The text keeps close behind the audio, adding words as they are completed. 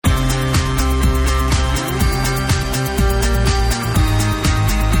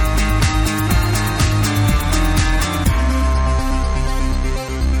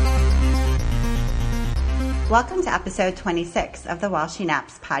Welcome to episode 26 of the While She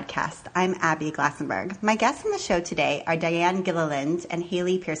Naps podcast. I'm Abby Glassenberg. My guests on the show today are Diane Gilleland and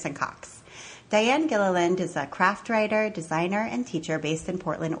Haley Pierson-Cox. Diane Gilleland is a craft writer, designer, and teacher based in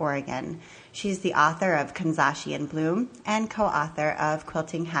Portland, Oregon. She's the author of Kanzashi in Bloom and co-author of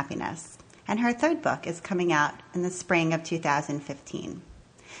Quilting Happiness. And her third book is coming out in the spring of 2015.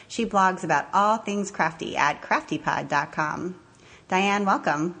 She blogs about all things crafty at craftypod.com. Diane,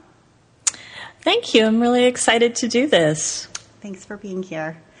 welcome. Thank you. I'm really excited to do this. Thanks for being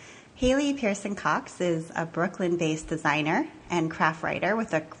here. Haley Pierson-Cox is a Brooklyn-based designer and craft writer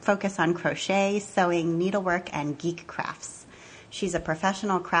with a focus on crochet, sewing, needlework, and geek crafts. She's a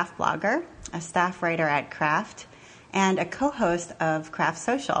professional craft blogger, a staff writer at Craft, and a co-host of Craft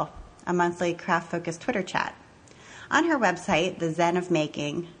Social, a monthly craft-focused Twitter chat. On her website, The Zen of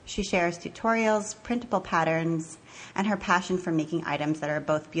Making, she shares tutorials, printable patterns, and her passion for making items that are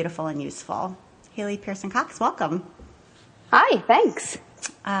both beautiful and useful. Haley Pierson-Cox, welcome. Hi, thanks.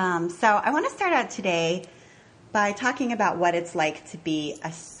 So I want to start out today by talking about what it's like to be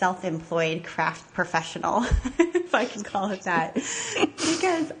a self-employed craft professional, if I can call it that,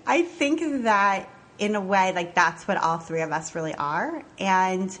 because I think that in a way, like that's what all three of us really are.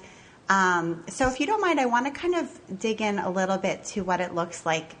 And so if you don't mind, I want to kind of dig in a little bit to what it looks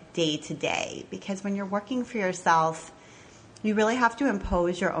like day to day, because when you're working for yourself, you really have to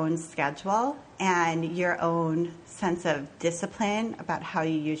impose your own schedule and your own sense of discipline about how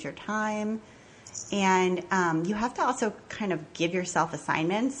you use your time. And you have to also kind of give yourself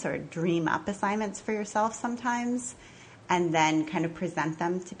assignments or dream up assignments for yourself sometimes and then kind of present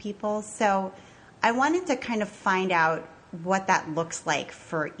them to people. So I wanted to kind of find out what that looks like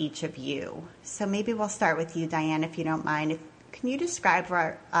for each of you. So maybe we'll start with you, Diane, if you don't mind. Can you describe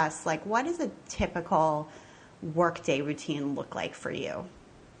for us, like, what does a typical workday routine look like for you?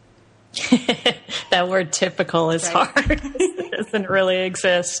 That word typical is right. Hard. It doesn't really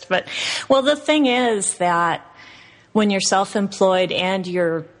exist. But, well, the thing is that when you're self-employed and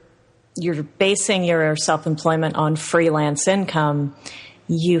you're basing your self-employment on freelance income,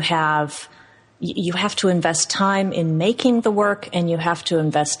 you have to invest time in making the work, and you have to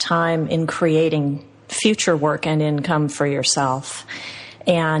invest time in creating future work and income for yourself.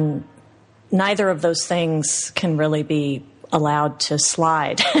 And neither of those things can really be allowed to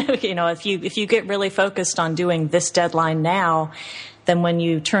slide. If you get really focused on doing this deadline now, then when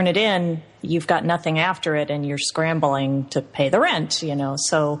you turn it in, you've got nothing after it and you're scrambling to pay the rent,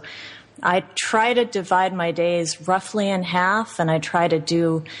 So I try to divide my days roughly in half, and I try to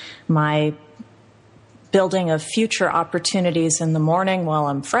do my building of future opportunities in the morning while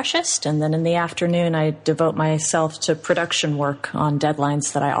I'm freshest, and then in the afternoon I devote myself to production work on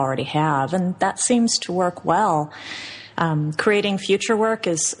deadlines that I already have, and that seems to work well. Creating future work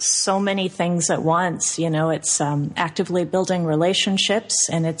is so many things at once. It's actively building relationships,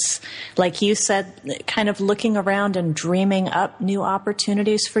 and it's, like you said, kind of looking around and dreaming up new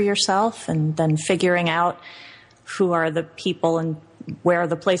opportunities for yourself, and then figuring out who are the people and where are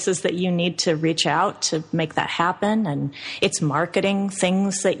the places that you need to reach out to make that happen. And it's marketing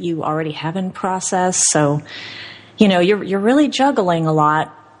things that you already have in process. So, you're really juggling a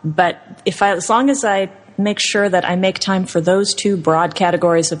lot. But as long as I make sure that I make time for those two broad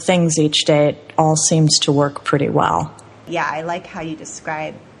categories of things each day, it all seems to work pretty well. Yeah, I like how you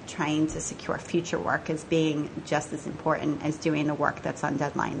describe trying to secure future work as being just as important as doing the work that's on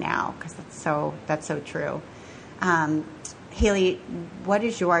deadline now, because that's so true. Haley, what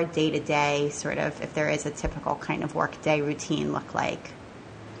does your day-to-day sort of, if there is a typical kind of work day routine, look like?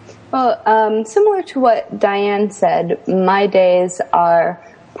 Well, similar to what Diane said, my days are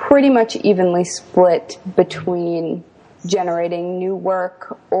pretty much evenly split between generating new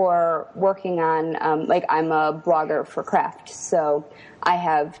work or working on, I'm a blogger for craft, so I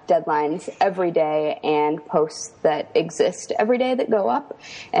have deadlines every day and posts that exist every day that go up.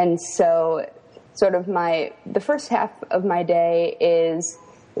 And so sort of the first half of my day is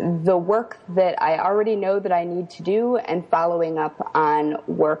the work that I already know that I need to do and following up on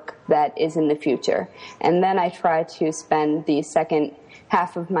work that is in the future. And then I try to spend the second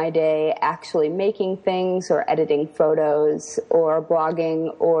half of my day actually making things or editing photos or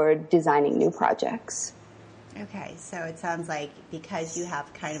blogging or designing new projects. Okay, so it sounds like because you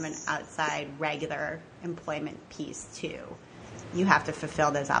have kind of an outside regular employment piece too, you have to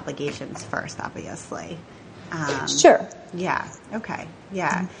fulfill those obligations first, obviously. Sure. Yeah. Okay.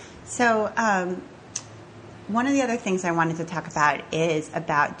 Yeah. So one of the other things I wanted to talk about is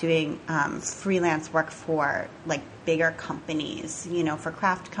about doing freelance work for like bigger companies, for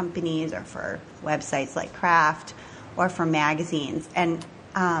craft companies or for websites like Craft or for magazines. And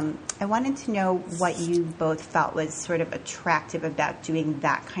I wanted to know what you both felt was sort of attractive about doing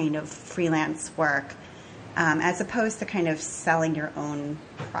that kind of freelance work, as opposed to kind of selling your own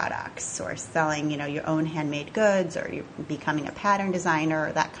products or selling, your own handmade goods, or you're becoming a pattern designer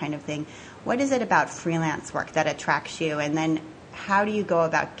or that kind of thing. What is it about freelance work that attracts you? And then how do you go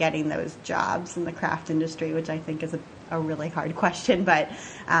about getting those jobs in the craft industry, which I think is a really hard question, but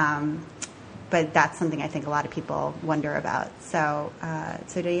that's something I think a lot of people wonder about. So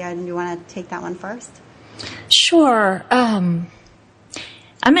Diane, you want to take that one first? Sure.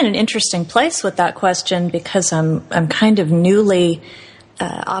 I'm in an interesting place with that question because I'm kind of newly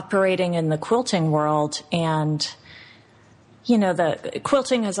operating in the quilting world, and the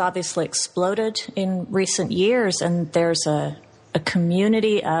quilting has obviously exploded in recent years, and there's a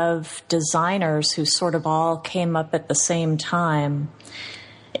community of designers who sort of all came up at the same time.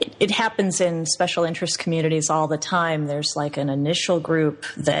 It happens in special interest communities all the time. There's like an initial group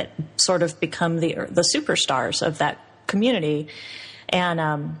that sort of become the superstars of that community.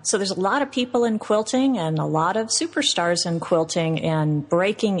 And so there's a lot of people in quilting and a lot of superstars in quilting, and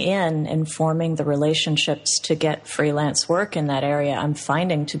breaking in and forming the relationships to get freelance work in that area, I'm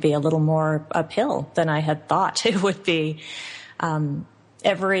finding to be a little more uphill than I had thought it would be.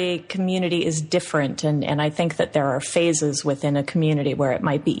 Every community is different, and I think that there are phases within a community where it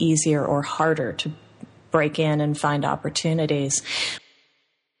might be easier or harder to break in and find opportunities.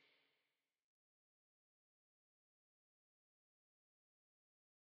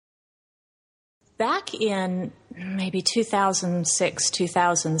 Back in maybe 2006,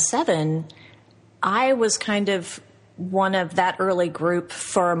 2007, I was kind of one of that early group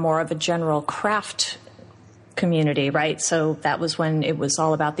for more of a general craft community, right? So that was when it was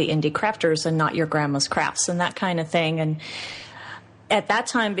all about the indie crafters and not your grandma's crafts and that kind of thing. And at that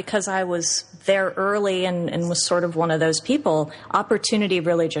time, because I was there early and was sort of one of those people, opportunity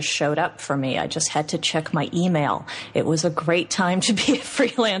really just showed up for me. I just had to check my email. It was a great time to be a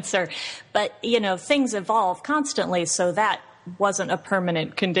freelancer. But, things evolve constantly, so that wasn't a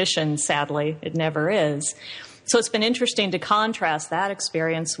permanent condition, sadly. It never is. So it's been interesting to contrast that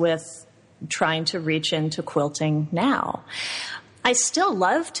experience with trying to reach into quilting now. I still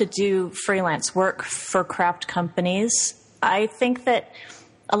love to do freelance work for craft companies. I think that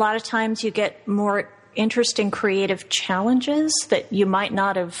a lot of times you get more interesting creative challenges that you might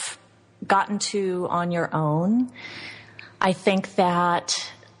not have gotten to on your own. I think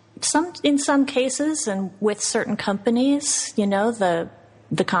that in some cases and with certain companies, the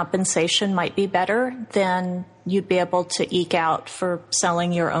compensation might be better than you'd be able to eke out for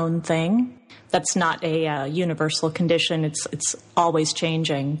selling your own thing. That's not a universal condition. It's always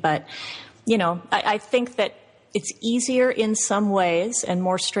changing. But, I think that it's easier in some ways and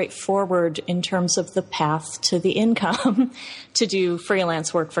more straightforward in terms of the path to the income to do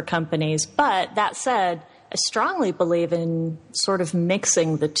freelance work for companies. But that said, I strongly believe in sort of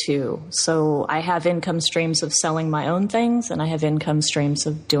mixing the two. So I have income streams of selling my own things, and I have income streams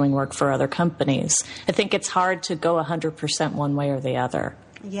of doing work for other companies. I think it's hard to go 100% one way or the other.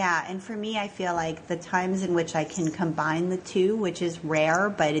 Yeah, and for me, I feel like the times in which I can combine the two, which is rare,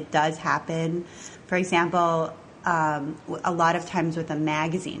 but it does happen. For example, a lot of times with a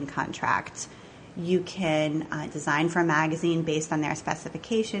magazine contract, you can design for a magazine based on their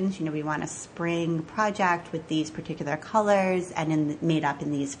specifications. We want a spring project with these particular colors and made up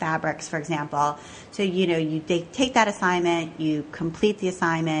in these fabrics, for example. So, they take that assignment, you complete the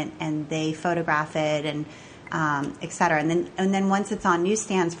assignment, and they photograph it and et cetera. And then once it's on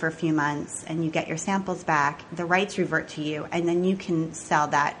newsstands for a few months and you get your samples back, the rights revert to you, and then you can sell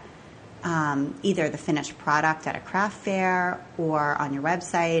that either the finished product at a craft fair or on your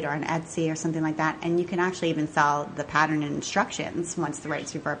website or on Etsy or something like that. And you can actually even sell the pattern and instructions once the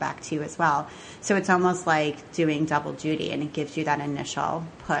rights revert back to you as well. So it's almost like doing double duty, and it gives you that initial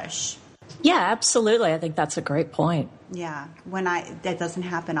push. Yeah, absolutely. I think that's a great point. Yeah, that doesn't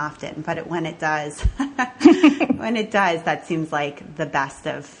happen often, but when it does, that seems like the best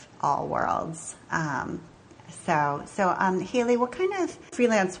of all worlds. So Haley, what kind of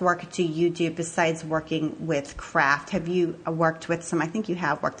freelance work do you do besides working with craft? Have you worked with I think you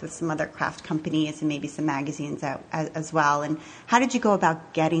have worked with some other craft companies and maybe some magazines as well. And how did you go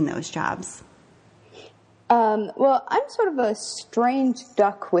about getting those jobs? Well, I'm sort of a strange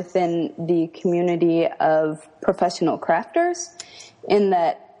duck within the community of professional crafters in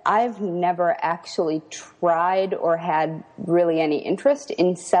that I've never actually tried or had really any interest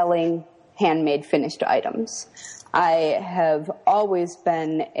in selling handmade finished items. I have always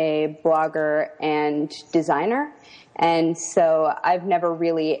been a blogger and designer, and so I've never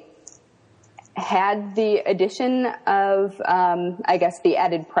really had the addition of, I guess, the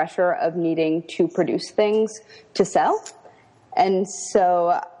added pressure of needing to produce things to sell. And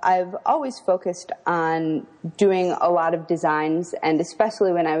so I've always focused on doing a lot of designs, and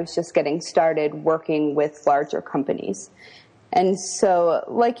especially when I was just getting started working with larger companies. And so,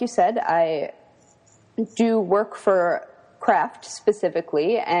 like you said, I do work for Craft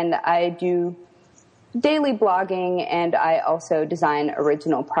specifically, and I do daily blogging, and I also design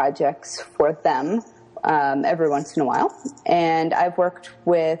original projects for them every once in a while. And I've worked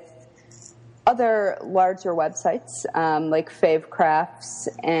with other larger websites like Fave Crafts,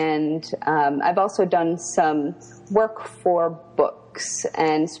 and I've also done some work for books,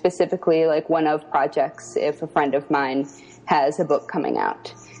 and specifically like one-of projects if a friend of mine has a book coming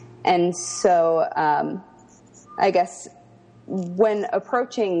out. And so I guess when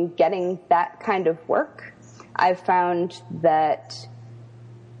approaching getting that kind of work, I've found that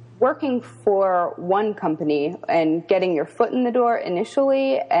working for one company and getting your foot in the door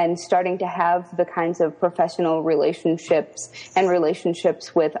initially and starting to have the kinds of professional relationships and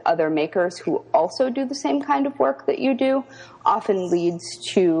relationships with other makers who also do the same kind of work that you do often leads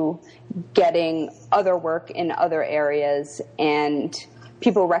to getting other work in other areas and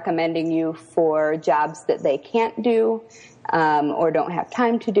people recommending you for jobs that they can't do or don't have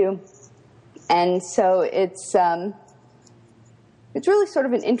time to do. And so it's really sort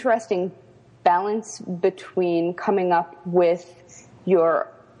of an interesting balance between coming up with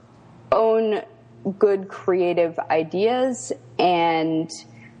your own good creative ideas and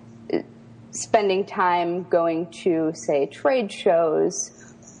spending time going to, say, trade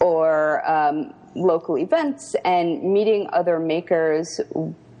shows or local events and meeting other makers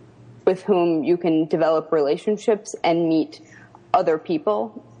with whom you can develop relationships and meet other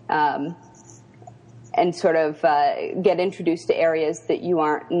people. And sort of get introduced to areas that you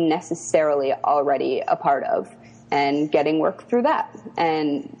aren't necessarily already a part of, and getting work through that.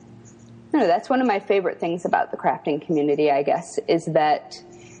 And that's one of my favorite things about the crafting community, I guess, is that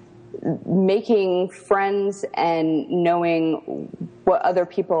making friends and knowing what other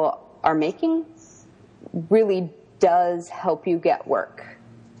people are making really does help you get work.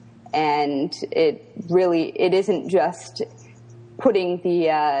 And it isn't just putting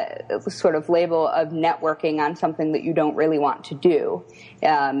the sort of label of networking on something that you don't really want to do.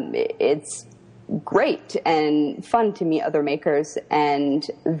 It's great and fun to meet other makers, and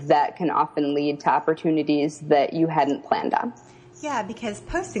that can often lead to opportunities that you hadn't planned on. Yeah, because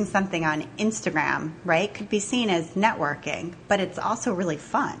posting something on Instagram, right, could be seen as networking, but it's also really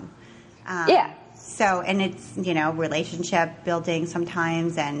fun. Yeah. So, and it's, relationship building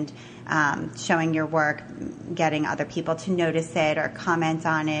sometimes, and showing your work, getting other people to notice it or comment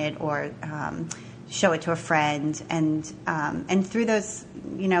on it or show it to a friend. And through those,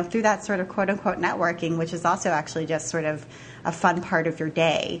 through that sort of quote unquote networking, which is also actually just sort of a fun part of your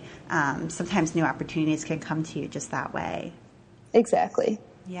day, sometimes new opportunities can come to you just that way. Exactly.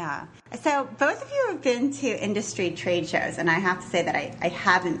 Yeah. So both of you have been to industry trade shows, and I have to say that I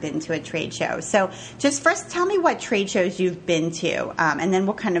haven't been to a trade show. So just first tell me what trade shows you've been to, and then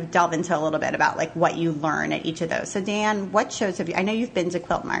we'll kind of delve into a little bit about like what you learn at each of those. So Diane, what shows have you? I know you've been to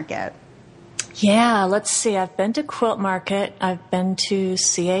Quilt Market. Yeah, let's see. I've been to Quilt Market. I've been to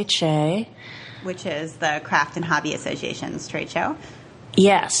CHA, which is the Craft and Hobby Association's trade show.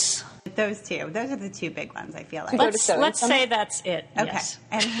 Yes. Those are the two big ones, I feel like. Let's say that's it. Okay. Yes.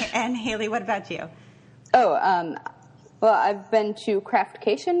 And Haley, what about you? Oh, well, I've been to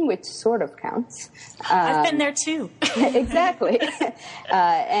Craftcation, which sort of counts. I've been there too. Exactly.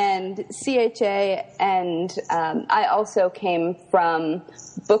 And CHA, and I also came from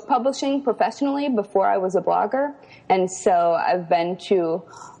book publishing professionally before I was a blogger, and so I've been to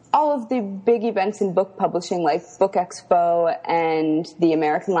all of the big events in book publishing, like Book Expo and the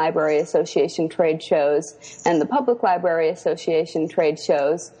American Library Association trade shows and the Public Library Association trade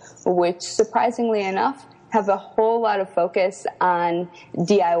shows, which, surprisingly enough, have a whole lot of focus on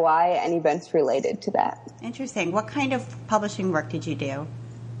DIY and events related to that. Interesting. What kind of publishing work did you do?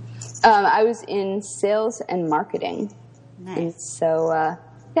 I was in sales and marketing. Nice. And so,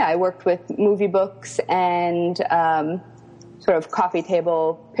 I worked with movie books and sort of coffee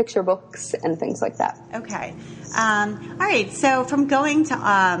table picture books and things like that. Okay. All right. So from going to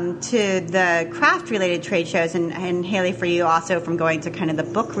the craft-related trade shows, and Haley, for you also from going to kind of the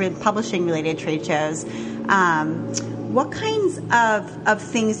book publishing-related trade shows, What kinds of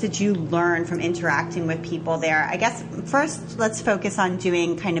things did you learn from interacting with people there? I guess first let's focus on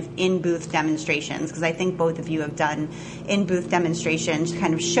doing kind of in-booth demonstrations, because I think both of you have done in-booth demonstrations,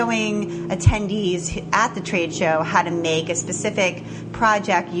 kind of showing attendees at the trade show how to make a specific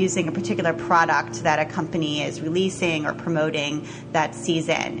project using a particular product that a company is releasing or promoting that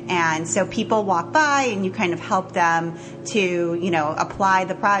season. And so people walk by and you kind of help them to, apply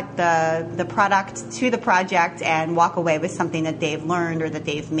the product to the project and walk away with something that they've learned or that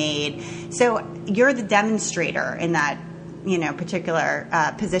they've made. So you're the demonstrator in that, particular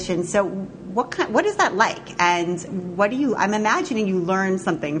position. So what is that like? And I'm imagining you learn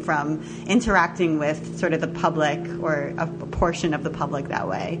something from interacting with sort of the public or a portion of the public that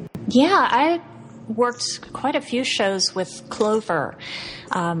way. Yeah, I worked quite a few shows with Clover.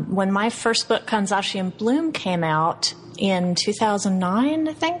 When my first book, Kanzashi in Bloom, came out in 2009,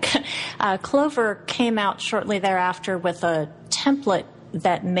 I think, Clover came out shortly thereafter with a template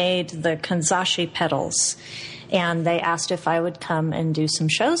that made the Kanzashi petals. And they asked if I would come and do some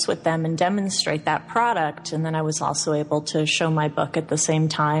shows with them and demonstrate that product. And then I was also able to show my book at the same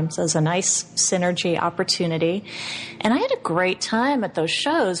time. So it was a nice synergy opportunity. And I had a great time at those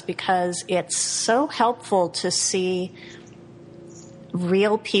shows because it's so helpful to see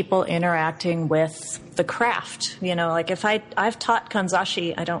real people interacting with the craft. Like if I've taught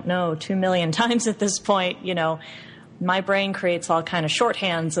Kanzashi, I don't know, 2 million times at this point, my brain creates all kind of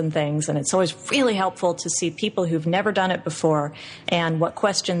shorthands and things, and it's always really helpful to see people who've never done it before and what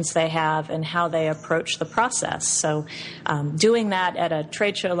questions they have and how they approach the process. So doing that at a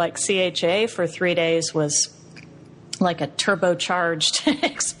trade show like CHA for 3 days was like a turbocharged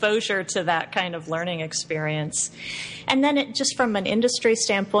exposure to that kind of learning experience. And then just from an industry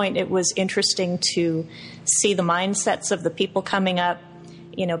standpoint, it was interesting to see the mindsets of the people coming up,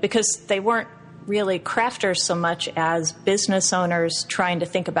 because they weren't really crafters so much as business owners trying to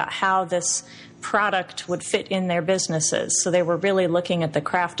think about how this product would fit in their businesses. So they were really looking at the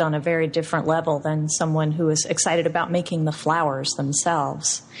craft on a very different level than someone who was excited about making the flowers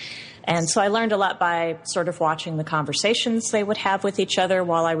themselves. And so I learned a lot by sort of watching the conversations they would have with each other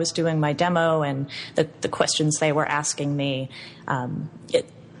while I was doing my demo and the questions they were asking me.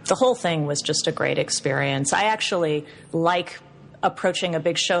 The whole thing was just a great experience. I actually like approaching a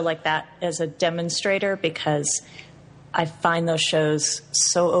big show like that as a demonstrator because I find those shows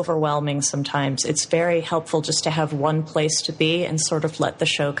so overwhelming sometimes. It's very helpful just to have one place to be and sort of let the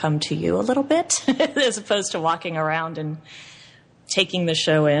show come to you a little bit as opposed to walking around and taking the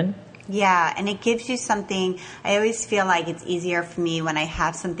show in. Yeah, and it gives you something. I always feel like it's easier for me when I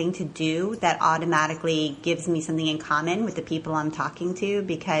have something to do that automatically gives me something in common with the people I'm talking to,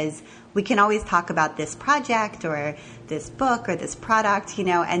 because we can always talk about this project or this book or this product,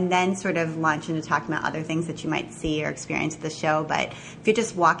 and then sort of launch into talking about other things that you might see or experience at the show. But if you're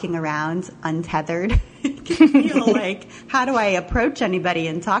just walking around untethered, it can feel like, how do I approach anybody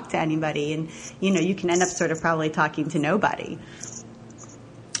and talk to anybody? And, you can end up sort of probably talking to nobody.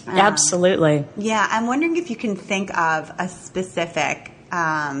 Absolutely. Yeah, I'm wondering if you can think of a specific,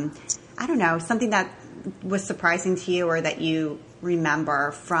 something that was surprising to you or that you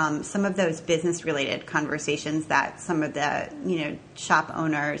remember from some of those business-related conversations that some of the, shop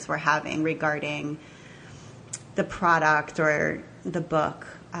owners were having regarding the product or the book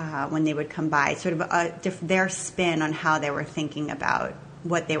when they would come by, sort of their spin on how they were thinking about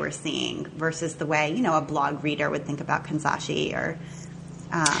what they were seeing versus the way, a blog reader would think about Kanzashi or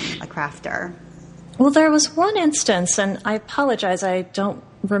a crafter. Well, there was one instance, and I apologize, I don't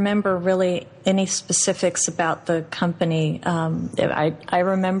remember really any specifics about the company. I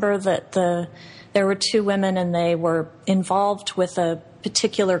remember that there were two women and they were involved with a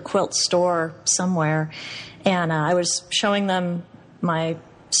particular quilt store somewhere, and I was showing them my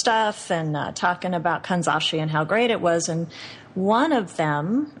stuff and talking about Kanzashi and how great it was, and one of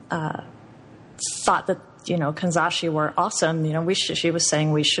them thought that Kanzashi were awesome. She was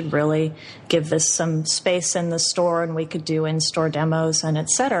saying we should really give this some space in the store and we could do in-store demos and et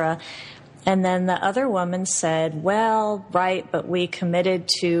cetera. And then the other woman said, well, right, but we committed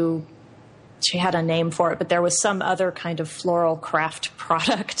to, she had a name for it, but there was some other kind of floral craft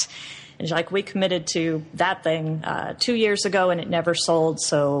product. And she's like, we committed to that thing 2 years ago and it never sold,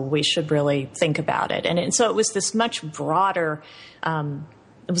 so we should really think about it. And so it was this much broader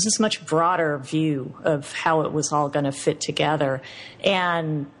view of how it was all going to fit together.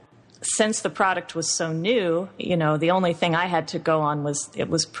 And since the product was so new, the only thing I had to go on was, it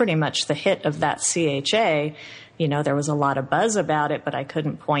was pretty much the hit of that CHA, there was a lot of buzz about it, but I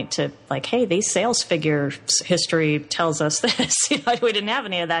couldn't point to like, hey, these sales figure history tells us this. We didn't have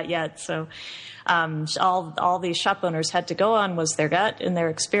any of that yet. So all these shop owners had to go on was their gut and their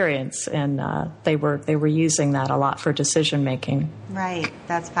experience, and they were using that a lot for decision making. Right,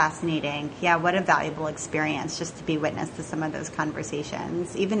 that's fascinating. Yeah, what a valuable experience just to be witness to some of those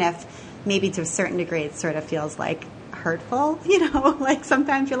conversations, even if maybe to a certain degree it sort of feels like hurtful, like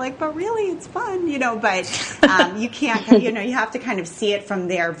sometimes you're like, but really it's fun, but you can't, you have to kind of see it from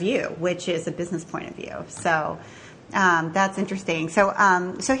their view, which is a business point of view. So that's interesting. So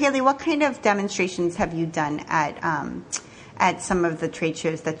Haley, what kind of demonstrations have you done at some of the trade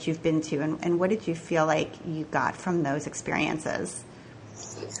shows that you've been to, and what did you feel like you got from those experiences?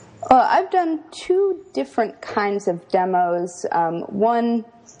 I've done two different kinds of demos. One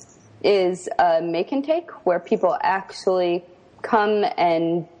is a make and take, where people actually come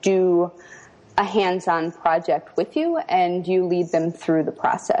and do a hands-on project with you, and you lead them through the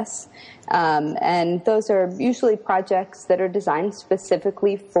process. And those are usually projects that are designed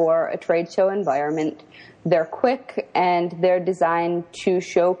specifically for a trade show environment. They're quick, and they're designed to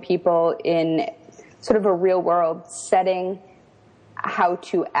show people in sort of a real-world setting how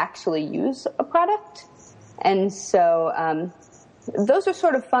to actually use a product. And so those are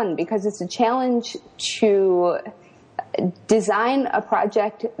sort of fun because it's a challenge to design a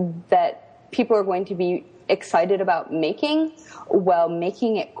project that people are going to be excited about making while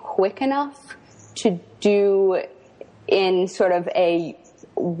making it quick enough to do in sort of a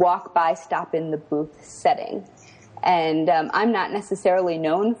walk by, stop in the booth setting. And I'm not necessarily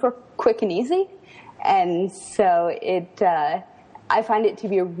known for quick and easy. And so I find it to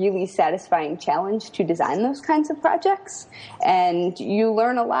be a really satisfying challenge to design those kinds of projects. And you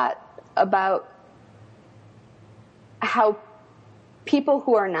learn a lot about how people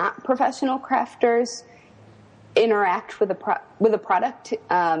who are not professional crafters interact with a product,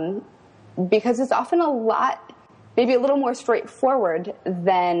 because it's often maybe a little more straightforward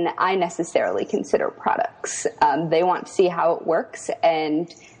than I necessarily consider products. They want to see how it works,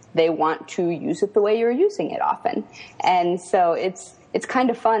 and they want to use it the way you're using it often. And so it's kind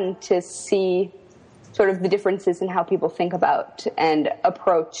of fun to see sort of the differences in how people think about and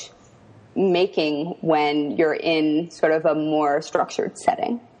approach making when you're in sort of a more structured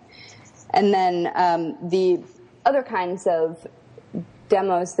setting. And then the other kinds of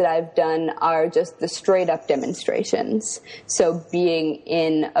demos that I've done are just the straight up demonstrations. So being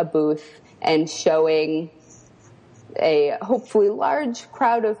in a booth and showing a hopefully large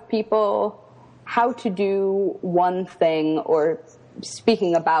crowd of people how to do one thing, or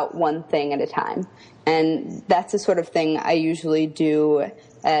speaking about one thing at a time. And that's the sort of thing I usually do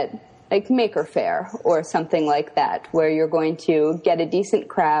at like Maker Faire or something like that, where you're going to get a decent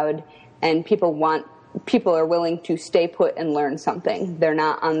crowd and people are willing to stay put and learn something. They're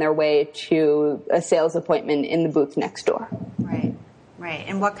not on their way to a sales appointment in the booth next door. Right.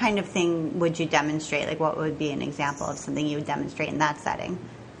 And what kind of thing would you demonstrate? Like, what would be an example of something you would demonstrate in that setting?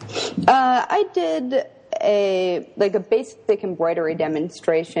 I did a basic embroidery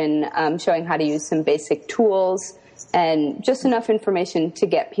demonstration, showing how to use some basic tools and just enough information to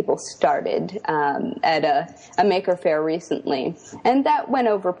get people started at a Maker Faire recently. And that went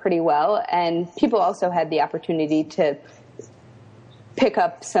over pretty well. And people also had the opportunity to pick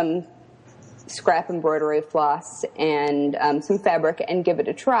up some scrap embroidery floss and some fabric and give it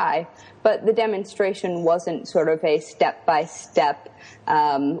a try. But the demonstration wasn't sort of a step-by-step,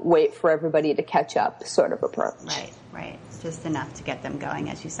 wait for everybody to catch up sort of approach. Right. Just enough to get them going,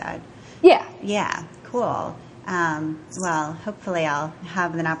 as you said. Yeah, cool. Well, hopefully I'll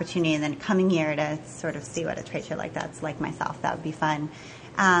have an opportunity in the coming year to sort of see what a trade show like that's like myself. That would be fun.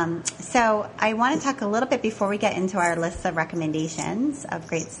 So I want to talk a little bit before we get into our list of recommendations of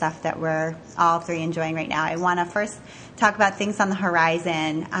great stuff that we're all three enjoying right now. I want to first talk about things on the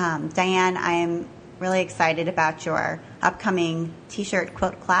horizon. Diane, I am really excited about your upcoming T-shirt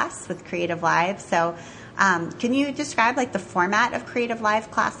quilt class with Creative Live. So can you describe like the format of Creative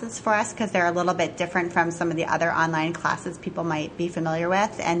Live classes for us? Because they're a little bit different from some of the other online classes people might be familiar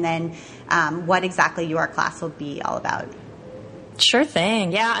with. And then what exactly your class will be all about. Sure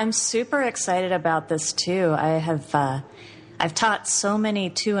thing. Yeah, I'm super excited about this too. I've taught so many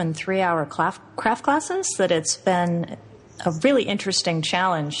 2 and 3 hour craft classes that it's been a really interesting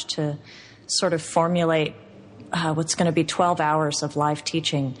challenge to sort of formulate what's going to be 12 hours of live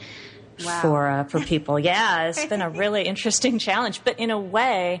teaching. Wow. For people. Yeah, it's been a really interesting challenge. But in a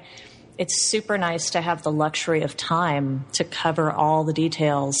way, it's super nice to have the luxury of time to cover all the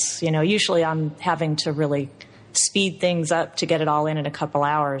details. Usually I'm having to really speed things up to get it all in a couple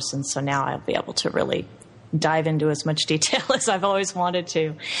hours. And so now I'll be able to really dive into as much detail as I've always wanted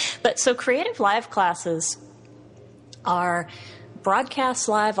to. But so Creative Live classes are broadcast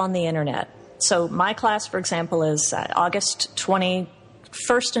live on the internet. So my class, for example, is August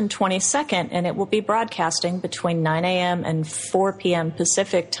 21st and 22nd, and it will be broadcasting between 9 a.m. and 4 p.m.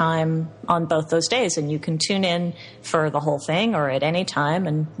 Pacific time on both those days. And you can tune in for the whole thing or at any time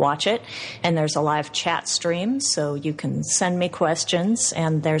and watch it. And there's a live chat stream, so you can send me questions,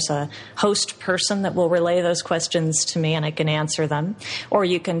 and there's a host person that will relay those questions to me, and I can answer them. Or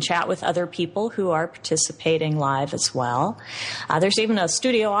you can chat with other people who are participating live as well. There's even a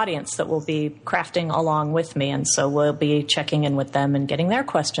studio audience that will be crafting along with me, and so we'll be checking in with them and getting their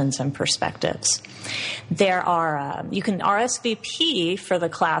questions and perspectives. There are, you can RSVP for the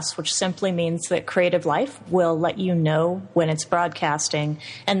class, which simply means that Creative Life will let you know when it's broadcasting,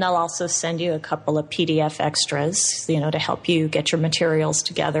 and they'll also send you a couple of PDF extras, to help you get your materials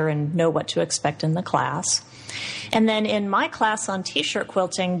together and know what to expect in the class. And then in my class on T-shirt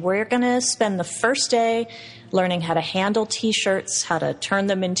quilting, we're going to spend the first day learning how to handle T-shirts, how to turn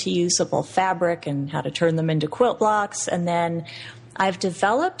them into usable fabric, and how to turn them into quilt blocks. And then I've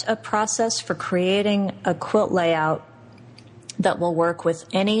developed a process for creating a quilt layout that will work with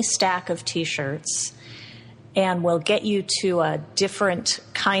any stack of T-shirts and will get you to a different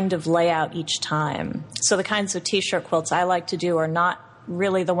kind of layout each time. So the kinds of T-shirt quilts I like to do are not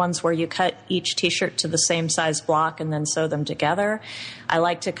really the ones where you cut each T-shirt to the same size block and then sew them together. I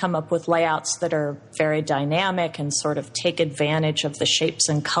like to come up with layouts that are very dynamic and sort of take advantage of the shapes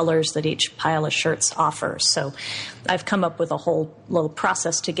and colors that each pile of shirts offers. So I've come up with a whole little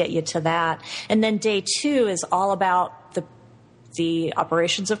process to get you to that. And then day 2 is all about the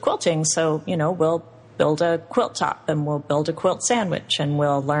operations of quilting. So, we'll build a quilt top, and we'll build a quilt sandwich, and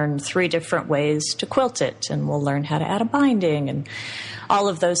we'll learn 3 different ways to quilt it, and we'll learn how to add a binding and all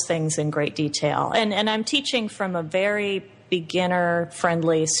of those things in great detail. And I'm teaching from a very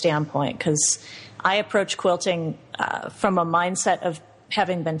beginner-friendly standpoint, because I approach quilting from a mindset of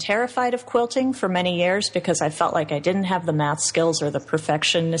having been terrified of quilting for many years because I felt like I didn't have the math skills or the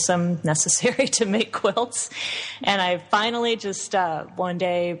perfectionism necessary to make quilts. And I finally just one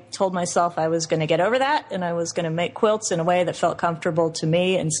day told myself I was going to get over that, and I was going to make quilts in a way that felt comfortable to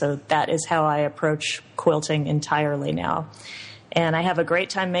me. And so that is how I approach quilting entirely now. And I have a great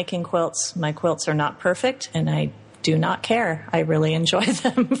time making quilts. My quilts are not perfect, and I do not care. I really enjoy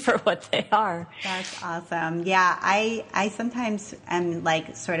them for what they are. That's awesome. Yeah, I sometimes am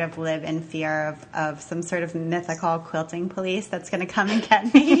sort of live in fear of some sort of mythical quilting police that's going to come and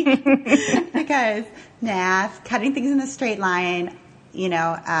get me because math, cutting things in a straight line,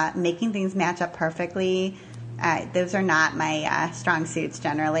 making things match up perfectly. Those are not my strong suits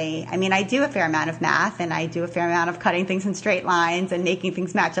generally. I mean, I do a fair amount of math, and I do a fair amount of cutting things in straight lines and making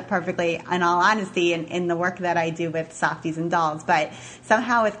things match up perfectly, in all honesty, in the work that I do with softies and dolls. But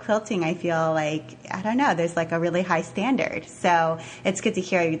somehow with quilting, I feel there's a really high standard. So it's good to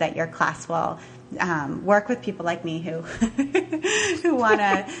hear that your class will work with people like me who who want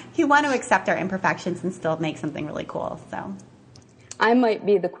to accept our imperfections and still make something really cool. So I might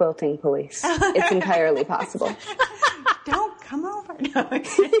be the quilting police. It's entirely possible. Don't come over.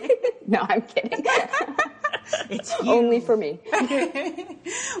 No, I'm kidding. It's you. Only for me.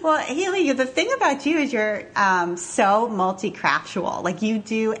 Well, Haley, the thing about you is you're so multi-craftual. You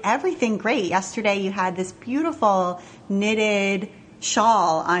do everything great. Yesterday you had this beautiful knitted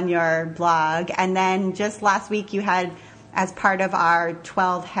shawl on your blog, and then just last week you had, as part of our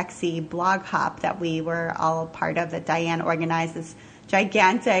 12 Hexy blog hop that we were all part of, that Diane organized, this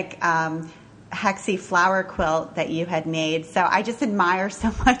gigantic Hexy flower quilt that you had made. So I just admire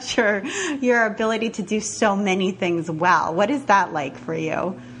so much your ability to do so many things well. What is that like for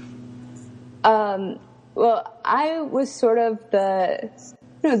you? Well, I was sort of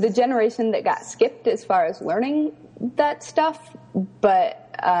the generation that got skipped as far as learning that stuff.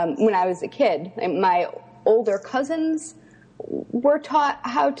 But when I was a kid, my older cousins were taught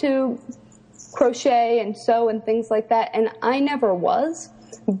how to crochet and sew and things like that, and I never was,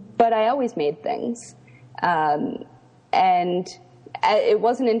 but I always made things. And it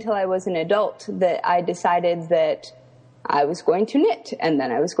wasn't until I was an adult that I decided that I was going to knit, and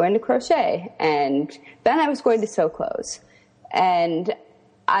then I was going to crochet, and then I was going to sew clothes. And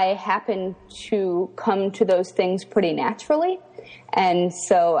I happened to come to those things pretty naturally, and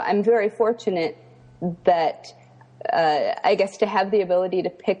so I'm very fortunate that I guess to have the ability to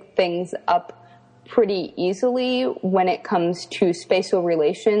pick things up pretty easily when it comes to spatial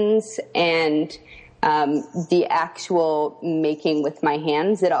relations and the actual making with my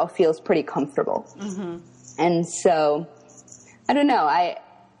hands. It all feels pretty comfortable. Mm-hmm. And so, I don't know,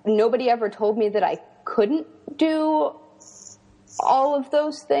 nobody ever told me that I couldn't do all of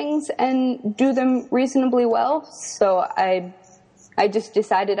those things and do them reasonably well. So I just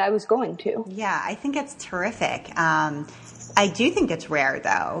decided I was going to. Yeah, I think it's terrific. I do think it's rare,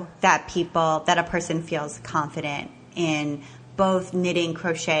 though, that a person feels confident in both knitting,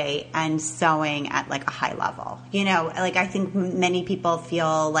 crochet, and sewing at like a high level. You know, like I think many people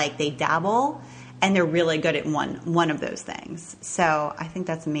feel like they dabble and they're really good at one of those things. So I think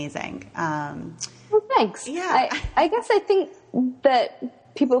that's amazing. Well, thanks. Yeah. I guess I think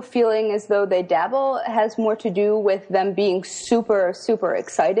that people feeling as though they dabble has more to do with them being super, super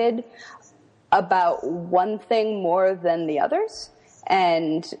excited about one thing more than the others.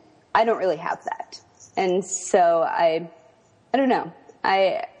 And I don't really have that. And so I don't know.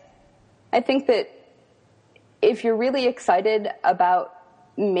 I think that if you're really excited about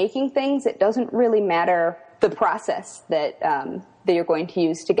making things, it doesn't really matter the process that you're going to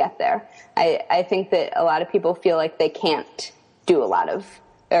use to get there. I think that a lot of people feel like they can't do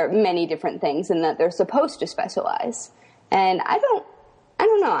many different things and that they're supposed to specialize. And I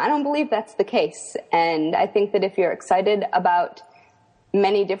don't know. I don't believe that's the case. And I think that if you're excited about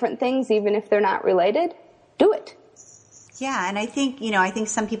many different things, even if they're not related, do it. Yeah, and I think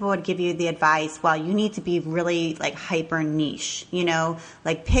some people would give you the advice, well, you need to be really like hyper niche,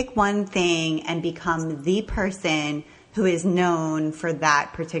 like pick one thing and become the person who is known for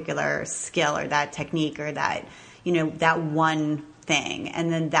that particular skill or that technique or that, that one thing.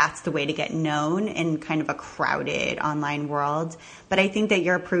 And then that's the way to get known in kind of a crowded online world. But I think that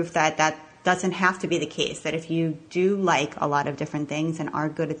you're proof that doesn't have to be the case, that if you do like a lot of different things and are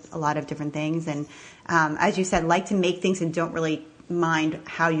good at a lot of different things and, as you said, like to make things and don't really mind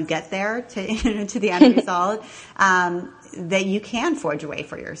how you get there to the end result, that you can forge a way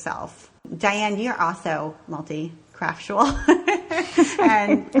for yourself. Diane, you're also multi-craftual.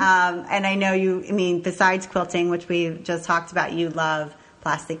 and I know besides quilting, which we just talked about, you love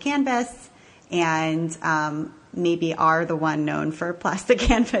plastic canvas and maybe are the one known for plastic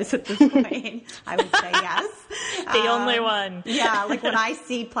canvas at this point. I would say yes. The only one. Yeah, like when I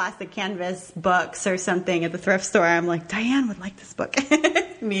see plastic canvas books or something at the thrift store, I'm like, Diane would like this book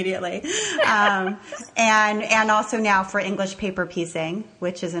immediately. And also now for English paper piecing,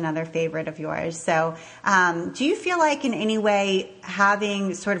 which is another favorite of yours. So do you feel like in any way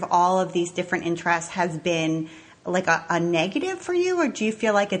having sort of all of these different interests has been like a negative for you, or do you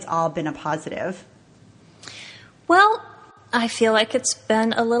feel like it's all been a positive? Well, I feel like it's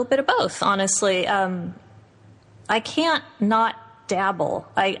been a little bit of both, honestly. I can't not dabble.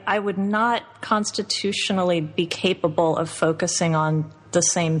 I would not constitutionally be capable of focusing on the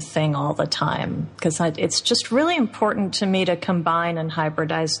same thing all the time because it's just really important to me to combine and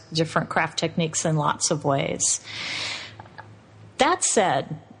hybridize different craft techniques in lots of ways. That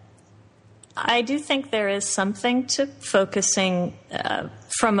said, I do think there is something to focusing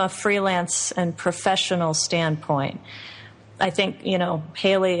from a freelance and professional standpoint. I think,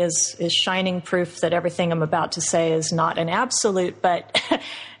 Haley is shining proof that everything I'm about to say is not an absolute, but,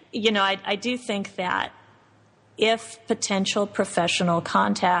 I do think that if potential professional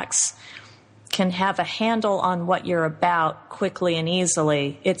contacts can have a handle on what you're about quickly and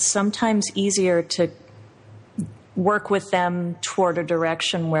easily, it's sometimes easier to work with them toward a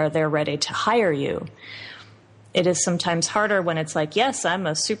direction where they're ready to hire you. It is sometimes harder when it's like, yes, I'm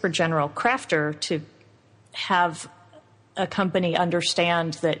a super general crafter, to have a company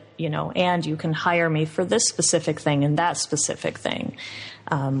understand that, and you can hire me for this specific thing and that specific thing.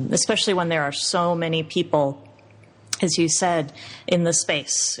 Especially when there are so many people, as you said, in the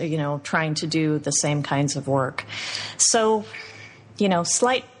space, trying to do the same kinds of work. So,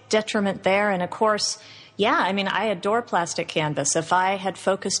 slight detriment there. And of course, yeah, I adore plastic canvas. If I had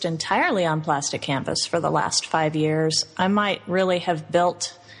focused entirely on plastic canvas for the last 5 years, I might really have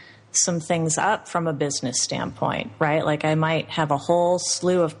built some things up from a business standpoint, right? Like I might have a whole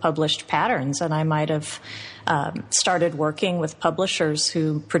slew of published patterns, and I might have started working with publishers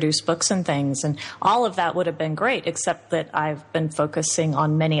who produce books and things, and all of that would have been great, except that I've been focusing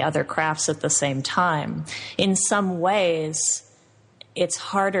on many other crafts at the same time. In some ways, it's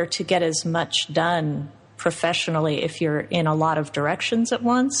harder to get as much done professionally if you're in a lot of directions at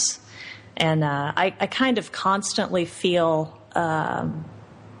once. And I kind of constantly feel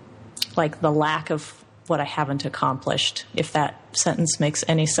like the lack of what I haven't accomplished, if that sentence makes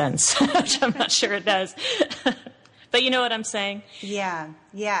any sense, which I'm not sure it does. But you know what I'm saying? Yeah.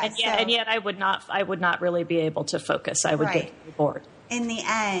 And yet I would not really be able to focus. I would get bored. In the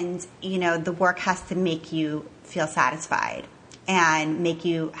end, the work has to make you feel satisfied and make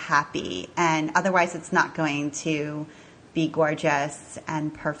you happy, and otherwise it's not going to be gorgeous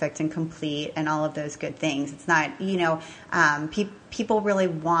and perfect and complete and all of those good things. It's not, people really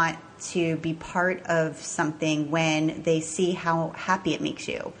want to be part of something when they see how happy it makes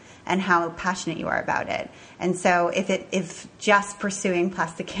you and how passionate you are about it. And so if just pursuing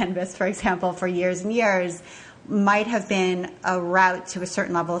plastic canvas, for example, for years and years might have been a route to a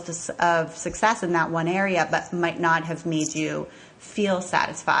certain level of success in that one area, but might not have made you feel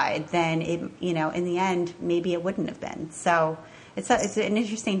satisfied, then in the end, maybe it wouldn't have been. So it's an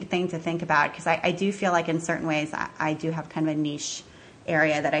interesting thing to think about, because I do feel like in certain ways I do have kind of a niche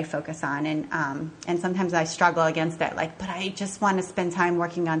area that I focus on, and sometimes I struggle against it, but I just want to spend time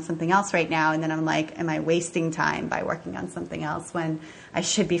working on something else right now, and then I'm like, am I wasting time by working on something else when I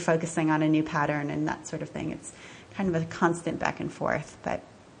should be focusing on a new pattern and that sort of thing? It's kind of a constant back and forth, but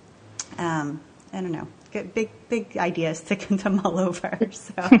I don't know. Big ideas to mull over.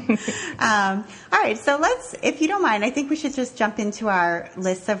 So, all right. So if you don't mind, I think we should just jump into our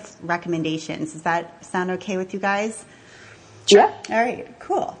list of recommendations. Does that sound okay with you guys? Yeah. All right.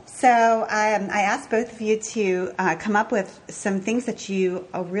 Cool. So I asked both of you to come up with some things that you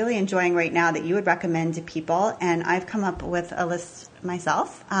are really enjoying right now that you would recommend to people, and I've come up with a list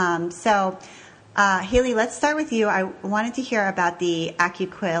myself. Haley, let's start with you. I wanted to hear about the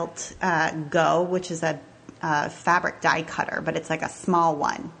AccuQuilt Go, which is a fabric die cutter, but it's like a small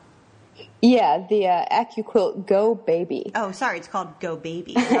one. Yeah, the AccuQuilt Go Baby. Oh, sorry, it's called Go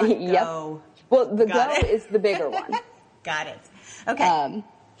Baby. Not Yep. Go. Well, the Go is the bigger one. Got it. Okay.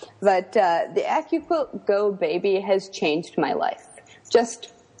 But the AccuQuilt Go Baby has changed my life.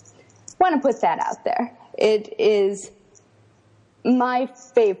 Just want to put that out there. It is my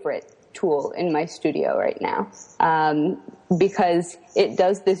favorite tool in my studio right now, because it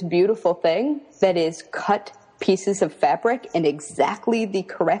does this beautiful thing that is cut pieces of fabric in exactly the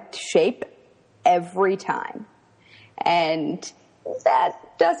correct shape every time. And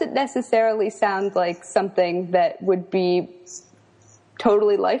that doesn't necessarily sound like something that would be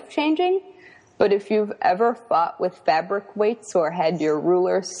totally life-changing, but if you've ever fought with fabric weights or had your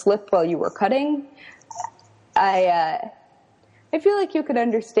ruler slip while you were cutting, I feel like you could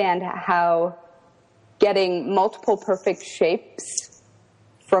understand how getting multiple perfect shapes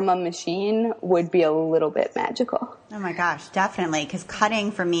from a machine would be a little bit magical. Oh my gosh, definitely. Because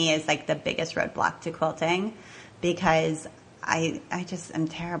cutting for me is like the biggest roadblock to quilting, because I just am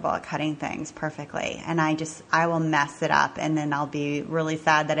terrible at cutting things perfectly, and I will mess it up, and then I'll be really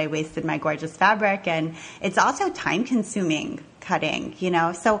sad that I wasted my gorgeous fabric. And it's also time consuming cutting,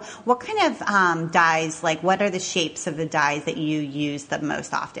 So what kind of dies, what are the shapes of the dies that you use the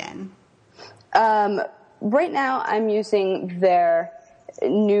most often? Right now I'm using their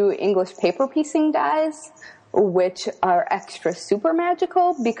new English paper piecing dies, which are extra super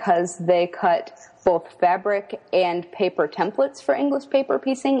magical because they cut both fabric and paper templates for English paper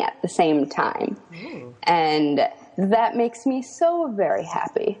piecing at the same time. Ooh. And that makes me so very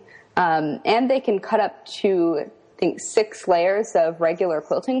happy. And they can cut up to, I think, 6 layers of regular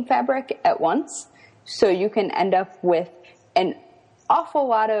quilting fabric at once. So you can end up with an awful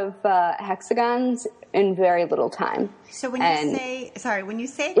lot of hexagons in very little time. So when you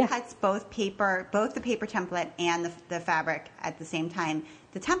say it cuts both the paper template and the fabric at the same time,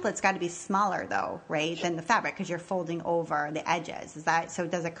 the template's got to be smaller though, right, than the fabric, because you're folding over the edges. Is that so?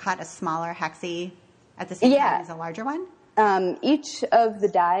 Does it cut a smaller hexie at the same time as a larger one? Each of the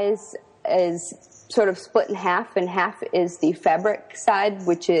dies is sort of split in half, and half is the fabric side,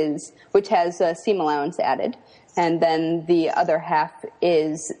 which has a seam allowance added. And then the other half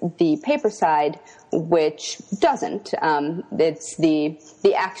is the paper side, which doesn't. It's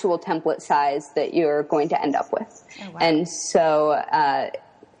the actual template size that you're going to end up with. Oh, wow. And so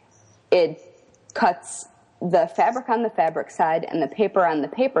it cuts the fabric on the fabric side and the paper on the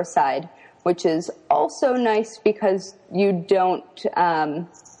paper side, which is also nice because you don't,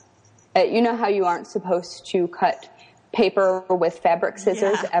 you know how you aren't supposed to cut paper with fabric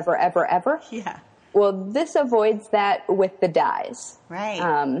scissors ever? Yeah. Well, this avoids that with the dies. Right.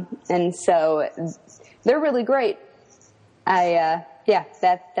 And so they're really great.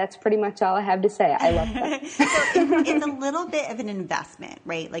 That's pretty much all I have to say. I love them. So it's a little bit of an investment,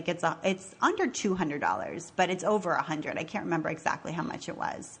 right? Like it's under $200, but it's over $100. I can't remember exactly how much it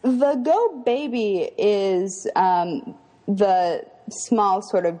was. The Go Baby is the small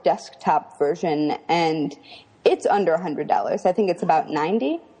sort of desktop version, and it's under $100. I think it's about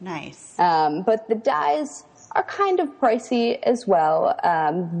 $90. Nice. But the dies are kind of pricey as well.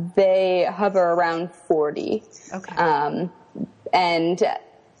 They hover around $40. Okay. And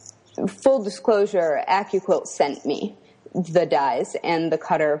full disclosure, AccuQuilt sent me the dies and the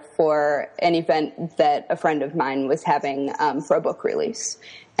cutter for an event that a friend of mine was having for a book release.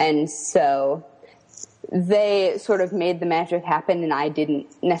 And so they sort of made the magic happen, and I didn't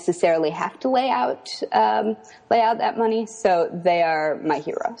necessarily have to lay out that money. So they are my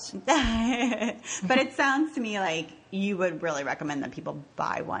heroes. But it sounds to me like you would really recommend that people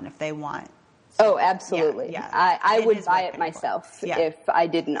buy one if they want. Oh, absolutely. Yeah. I would buy it myself if I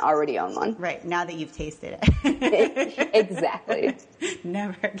didn't already own one. Right. Now that you've tasted it. Exactly.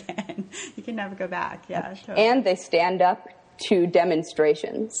 Never again. You can never go back. Yeah. Totally. And they stand up to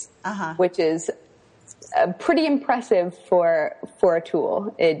demonstrations, which is pretty impressive for a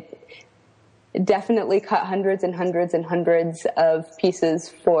tool. It definitely cut hundreds and hundreds and hundreds of pieces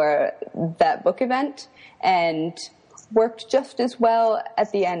for that book event, and worked just as well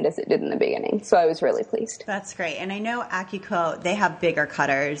at the end as it did in the beginning. So I was really pleased. That's great. And I know AccuQuilt, they have bigger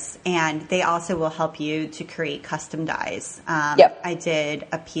cutters, and they also will help you to create custom dies. Yep. I did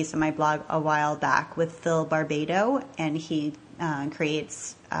a piece on my blog a while back with Phil Barbado, and he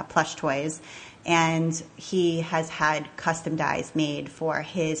creates plush toys. And he has had custom dies made for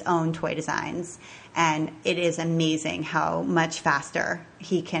his own toy designs. And it is amazing how much faster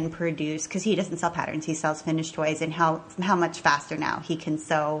he can produce, because he doesn't sell patterns, he sells finished toys, and how much faster now he can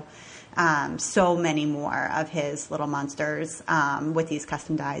sew so many more of his little monsters with these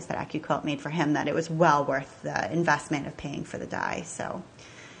custom dies that AccuQuilt made for him, that it was well worth the investment of paying for the die. So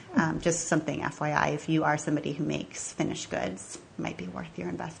just something FYI, if you are somebody who makes finished goods, it might be worth your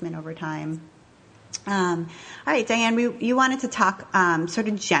investment over time. All right, Diane, you wanted to talk sort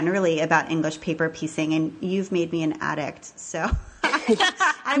of generally about English paper piecing, and you've made me an addict. So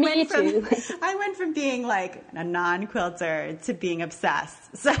I went from being like a non-quilter to being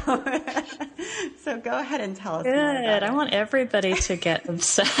obsessed. So so go ahead and tell us more about it. I want everybody to get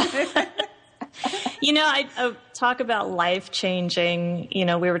obsessed. I talk about life-changing.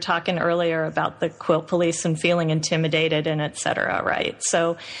 We were talking earlier about the quilt police and feeling intimidated and et cetera, right?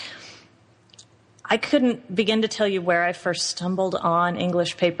 So I couldn't begin to tell you where I first stumbled on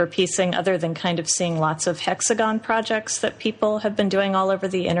English paper piecing, other than kind of seeing lots of hexagon projects that people have been doing all over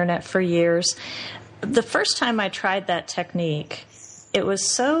the internet for years. The first time I tried that technique, it was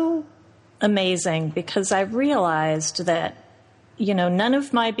so amazing because I realized that, none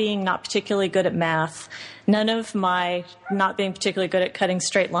of my being not particularly good at math, none of my not being particularly good at cutting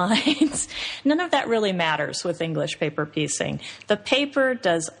straight lines, none of that really matters with English paper piecing. The paper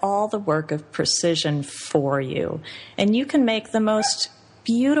does all the work of precision for you, and you can make the most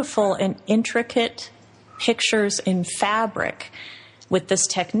beautiful and intricate pictures in fabric with this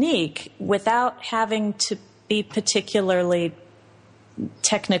technique without having to be particularly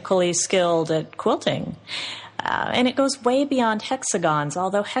technically skilled at quilting. And it goes way beyond hexagons,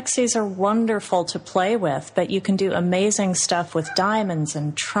 although hexes are wonderful to play with, but you can do amazing stuff with diamonds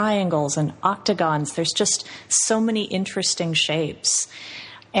and triangles and octagons. There's just so many interesting shapes.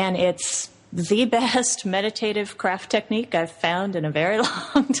 And it's the best meditative craft technique I've found in a very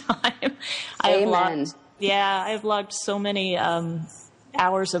long time. Amen. I've logged so many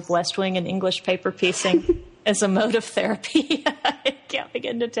hours of West Wing and English paper piecing as a mode of therapy. I can't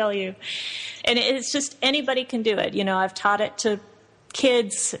begin to tell you. And it's just anybody can do it. I've taught it to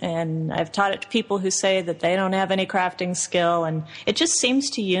kids, and I've taught it to people who say that they don't have any crafting skill, and it just seems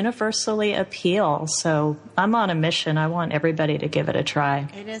to universally appeal. So I'm on a mission. I want everybody to give it a try.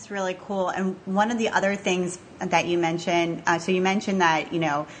 It is really cool. And one of the other things that you mentioned, so you mentioned that,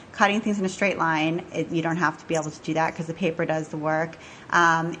 cutting things in a straight line, you don't have to be able to do that because the paper does the work.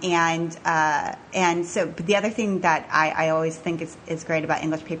 And so but the other thing that I always think is great about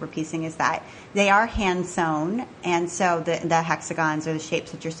English paper piecing is that they are hand sewn, and so the hexagons are the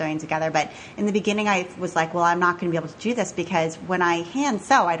shapes that you're sewing together. But in the beginning, I was like, well, I'm not going to be able to do this because when I hand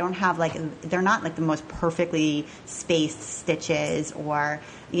sew, I don't have they're not like the most perfectly spaced stitches, or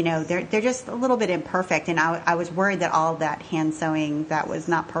they're just a little bit imperfect. And I was worried that all that hand sewing that was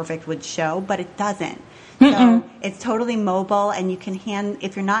not perfect would show, but it doesn't. So it's totally mobile, and you can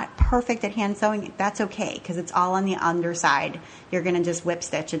if you're not perfect at hand sewing, that's okay, because it's all on the underside. You're going to just whip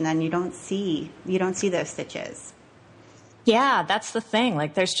stitch, and then you don't see those stitches. Yeah, that's the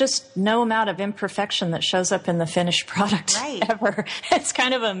thing. There's just no amount of imperfection that shows up in the finished product ever. It's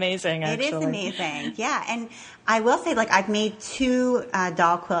kind of amazing, actually. It is amazing, yeah. And I will say, I've made 2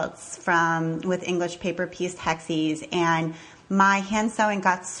 doll quilts with English paper pieced hexes, and my hand sewing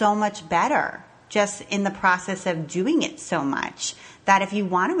got so much better just in the process of doing it so much, that if you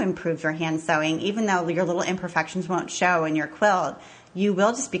want to improve your hand sewing, even though your little imperfections won't show in your quilt, you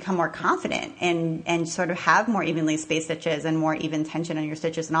will just become more confident and sort of have more evenly spaced stitches and more even tension on your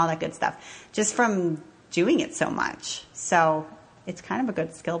stitches and all that good stuff, just from doing it so much. So it's kind of a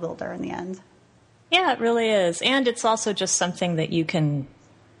good skill builder in the end. Yeah, it really is. And it's also just something that you can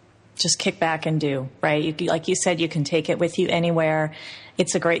just kick back and do, right? Like you said, you can take it with you anywhere.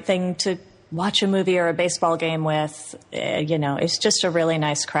 It's a great thing to watch a movie or a baseball game with. It's just a really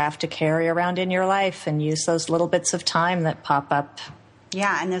nice craft to carry around in your life and use those little bits of time that pop up.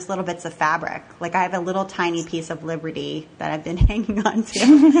 Yeah, and those little bits of fabric. Like I have a little tiny piece of Liberty that I've been hanging on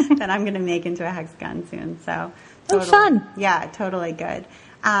to that I'm going to make into a hex gun soon. So totally, fun. Yeah, totally good.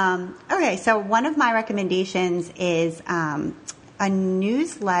 Okay, so one of my recommendations is a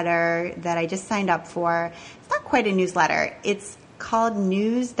newsletter that I just signed up for. It's not quite a newsletter. It's called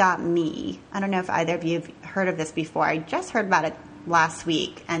news.me. I don't know if either of you have heard of this before. I just heard about it last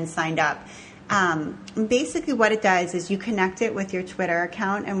week and signed up. Basically what it does is you connect it with your Twitter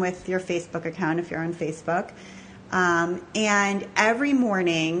account and with your Facebook account if you're on Facebook. And every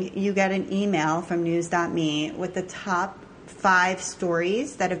morning you get an email from news.me with the top 5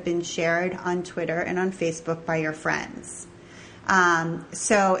 stories that have been shared on Twitter and on Facebook by your friends.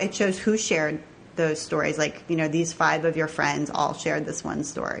 So it shows who shared those stories, like, these 5 of your friends all shared this one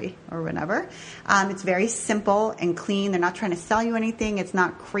story or whatever. It's very simple and clean. They're not trying to sell you anything. It's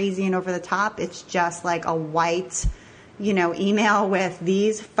not crazy and over the top. It's just like a white, email with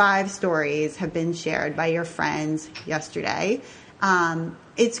these 5 stories have been shared by your friends yesterday.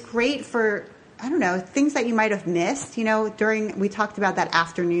 It's great for, things that you might have missed, we talked about that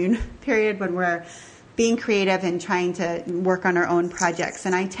afternoon period when we're being creative and trying to work on our own projects.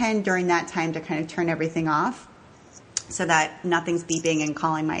 And I tend during that time to kind of turn everything off so that nothing's beeping and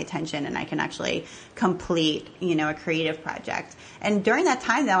calling my attention and I can actually complete, a creative project. And during that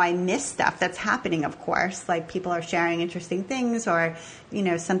time, though, I miss stuff that's happening, of course. Like people are sharing interesting things or,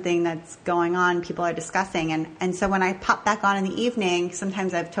 something that's going on, people are discussing. And so when I pop back on in the evening,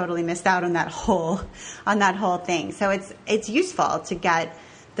 sometimes I've totally missed out on that whole thing. So it's useful to get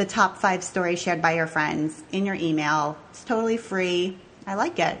the top 5 stories shared by your friends in your email. It's totally free. I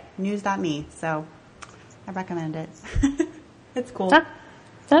like it. News.me. So I recommend it. It's cool. That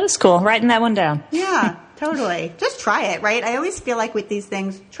is cool. Writing that one down. Yeah, totally. Just try it, right? I always feel like with these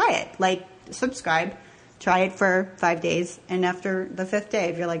things, try it. Like subscribe. Try it for 5 days. And after the 5th day,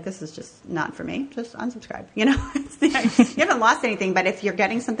 if you're like, this is just not for me, just unsubscribe. You haven't lost anything. But if you're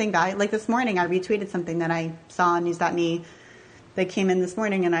getting something valuable, like this morning, I retweeted something that I saw on news.me that came in this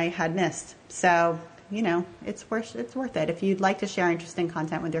morning and I had missed. So, it's worth it. If you'd like to share interesting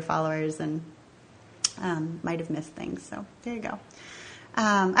content with your followers and might have missed things. So there you go.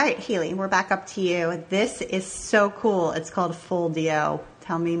 All right, Haley, we're back up to you. This is so cool. It's called Foldio.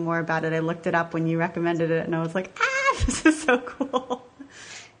 Tell me more about it. I looked it up when you recommended it and I was like, this is so cool.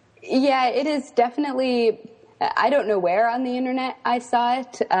 Yeah, it is definitely, I don't know where on the internet I saw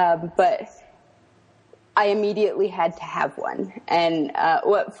it, but I immediately had to have one. And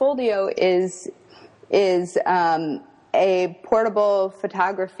what Foldio is a portable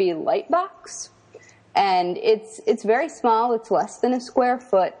photography light box. And it's very small. It's less than a square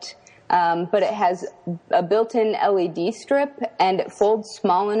foot, but it has a built-in LED strip, and it folds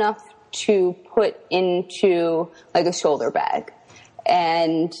small enough to put into like a shoulder bag.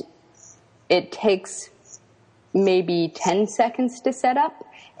 And it takes maybe 10 seconds to set up.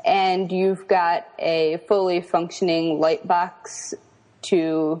 And you've got a fully functioning light box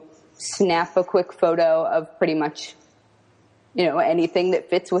to snap a quick photo of pretty much, anything that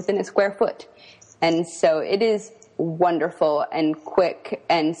fits within a square foot. And so it is wonderful and quick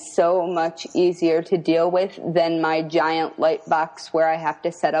and so much easier to deal with than my giant light box where I have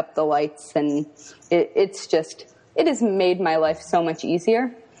to set up the lights. And it has made my life so much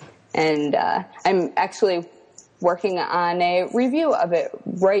easier. And I'm actually working on a review of it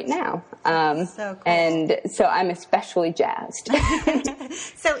right now. So cool. And so I'm especially jazzed.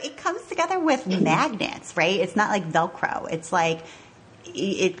 So it comes together with magnets, right? It's not like Velcro. It's like,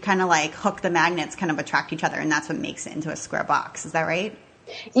 it kind of like hook the magnets kind of attract each other, and that's what makes it into a square box. Is that right?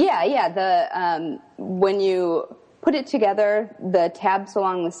 Yeah. When you put it together, the tabs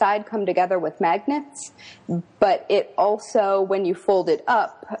along the side come together with magnets, but it also, when you fold it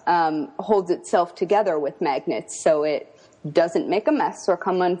up, holds itself together with magnets, so it doesn't make a mess or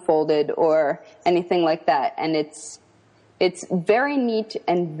come unfolded or anything like that. And it's very neat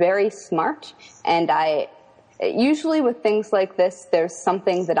and very smart. And usually with things like this, there's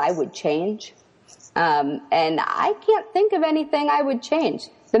something that I would change. And I can't think of anything I would change.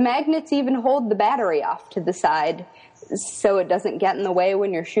 The magnets even hold the battery off to the side so it doesn't get in the way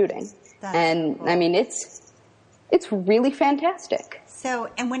when you're shooting. That's cool. I mean, it's really fantastic. So,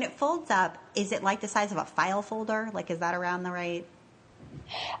 and when it folds up, is it like the size of a file folder? Like, is that around the right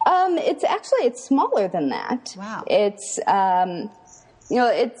It's smaller than that. Wow. It's,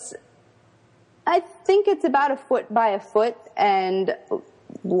 I think it's about a foot by a foot and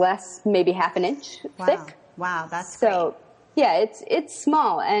less, maybe half an inch thick. Wow, that's so. Great. Yeah, it's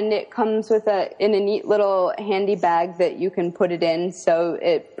small, and it comes with in a neat little handy bag that you can put it in, so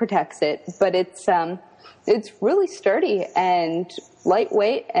it protects it. But it's really sturdy and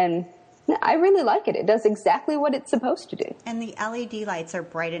lightweight, and I really like it. It does exactly what it's supposed to do. And the LED lights are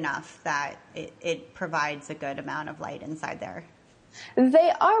bright enough that it provides a good amount of light inside there.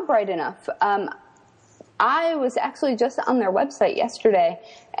 They are bright enough. I was actually just on their website yesterday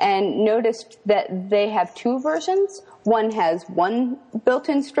and noticed that they have two versions. One has one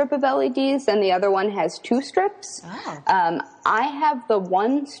built-in strip of LEDs and the other one has two strips. Oh. I have the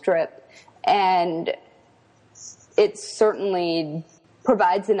one strip, and it certainly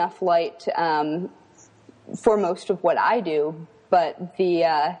provides enough light for most of what I do, but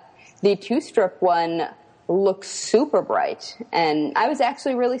the two-strip one looks super bright, and I was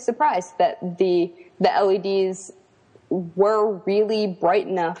actually really surprised that the LEDs were really bright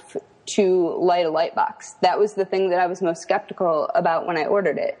enough to light a light box. That was the thing that I was most skeptical about when I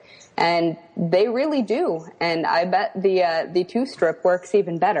ordered it, and they really do. And I bet the two-strip works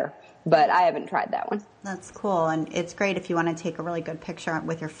even better, but I haven't tried that one. That's cool, and it's great if you want to take a really good picture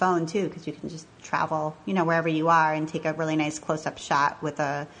with your phone too, because you can just travel, wherever you are and take a really nice close-up shot with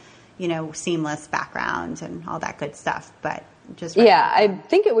a, seamless background and all that good stuff. But I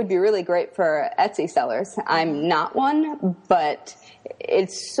think it would be really great for Etsy sellers. I'm not one, but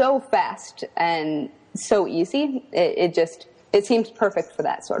it's so fast and so easy. It seems perfect for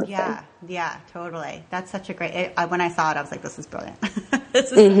that sort of thing. Yeah, totally. That's such a great. When I saw it, I was like, "This is brilliant.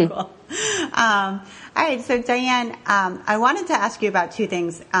 This is so cool." All right, so Diane, I wanted to ask you about two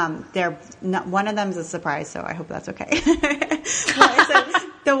things. One of them is a surprise, so I hope that's okay.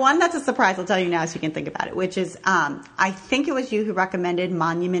 The one that's a surprise, I'll tell you now so you can think about it, which is, I think it was you who recommended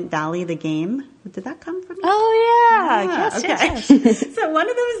Monument Valley, the game. Did that come from you? Oh, yeah. Yes. So one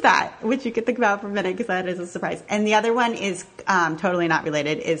of them is that, which you could think about for a minute because that is a surprise. And the other one is totally not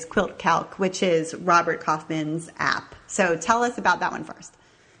related, is Quilt Calc, which is Robert Kaufman's app. So tell us about that one first.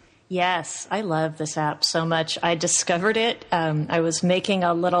 Yes, I love this app so much. I discovered it. I was making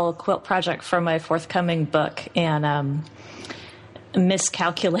a little quilt project for my forthcoming book, and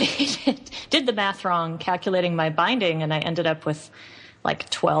miscalculated, did the math wrong, calculating my binding, and I ended up with like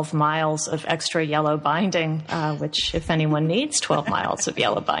 12 miles of extra yellow binding, which if anyone needs 12 miles of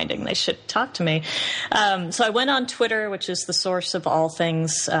yellow binding, they should talk to me. So I went on Twitter, which is the source of all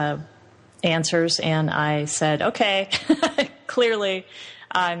things answers, and I said, okay, clearly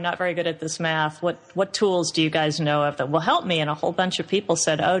I'm not very good at this math. What tools do you guys know of that will help me? And a whole bunch of people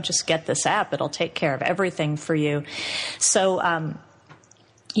said, oh, just get this app. It'll take care of everything for you. So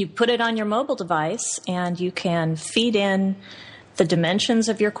you put it on your mobile device, and you can feed in the dimensions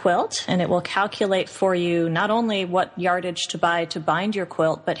of your quilt, and it will calculate for you not only what yardage to buy to bind your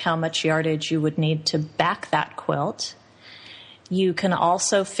quilt, but how much yardage you would need to back that quilt. You can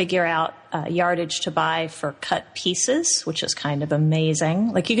also figure out yardage to buy for cut pieces, which is kind of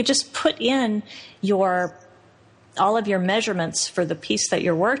amazing. Like, you could just put in all of your measurements for the piece that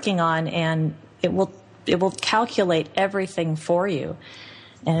you're working on, and it will calculate everything for you.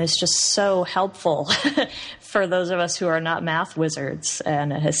 And it's just so helpful for those of us who are not math wizards,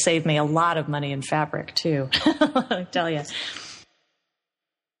 and it has saved me a lot of money in fabric too. I tell you.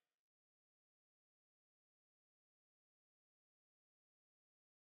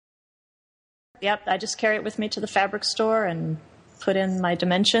 Yep, I just carry it with me to the fabric store and put in my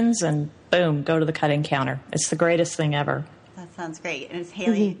dimensions, and boom, go to the cutting counter. It's the greatest thing ever. That sounds great. And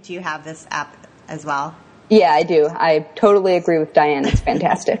Haley, do you have this app as well? Yeah, I do. I totally agree with Diane. It's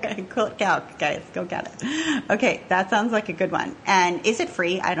fantastic. Quilt Calc, guys, go get it. Okay, that sounds like a good one. And is it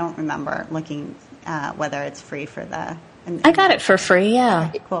free? I don't remember looking whether it's free for the... I got it for free, yeah.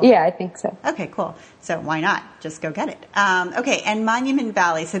 Okay, cool. Yeah, I think so. Okay, cool. So why not? Just go get it. Okay, and Monument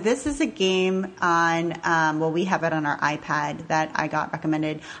Valley. So this is a game on, we have it on our iPad that I got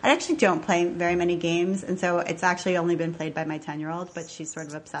recommended. I actually don't play very many games, and so it's actually only been played by my 10-year-old, but she's sort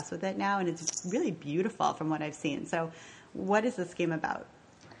of obsessed with it now, and it's really beautiful from what I've seen. So what is this game about?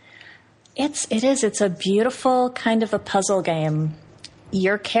 It's a beautiful kind of a puzzle game.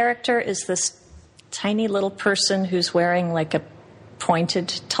 Your character is this tiny little person who's wearing like a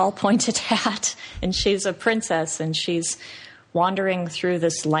tall pointed hat, and she's a princess, and she's wandering through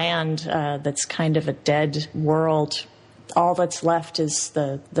this land that's kind of a dead world. All that's left is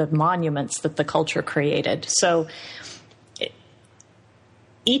the monuments that the culture created. So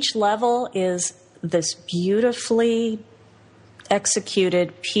each level is this beautifully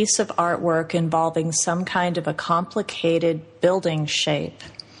executed piece of artwork involving some kind of a complicated building shape.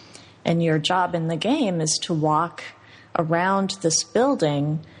 And your job in the game is to walk around this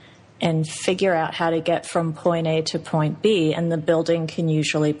building and figure out how to get from point A to point B. And the building can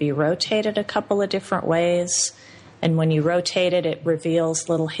usually be rotated a couple of different ways. And when you rotate it, it reveals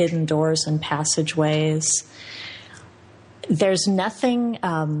little hidden doors and passageways. There's nothing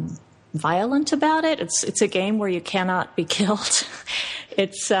violent about it. It's a game where you cannot be killed.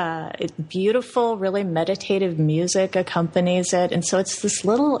 It's beautiful, really meditative music accompanies it. And so it's this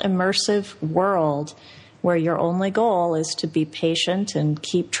little immersive world where your only goal is to be patient and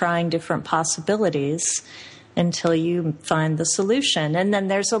keep trying different possibilities until you find the solution. And then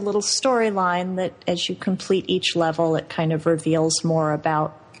there's a little storyline that as you complete each level, it kind of reveals more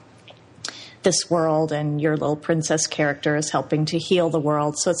about this world, and your little princess character is helping to heal the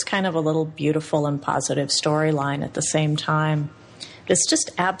world. So it's kind of a little beautiful and positive storyline at the same time. It's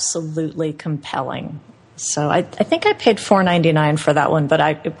just absolutely compelling. So I think I paid $4.99 for that one, but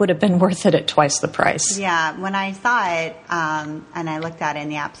it would have been worth it at twice the price. Yeah, when I saw it and I looked at it in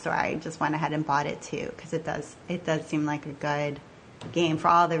the App Store, I just went ahead and bought it too, because it does seem like a good game for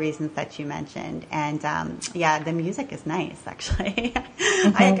all the reasons that you mentioned. And the music is nice, actually.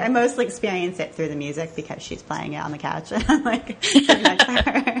 I mostly experience it through the music because she's playing it on the couch. And I'm like, sitting next to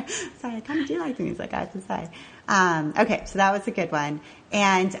her. So I kind of do like the music, I have to say. Okay, so that was a good one.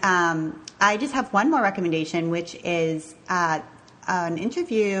 And I just have one more recommendation, which is an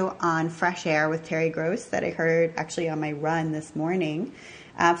interview on Fresh Air with Terry Gross that I heard actually on my run this morning.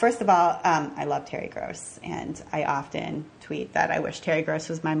 First of all, I love Terry Gross, and I often tweet that I wish Terry Gross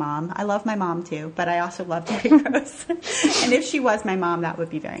was my mom. I love my mom too, but I also love Terry Gross. And if she was my mom, that would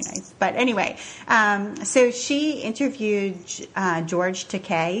be very nice. But anyway, so she interviewed George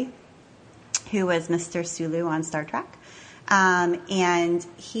Takei, who was Mr. Sulu on Star Trek. And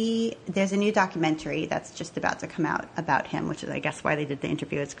there's a new documentary that's just about to come out about him, which is, I guess, why they did the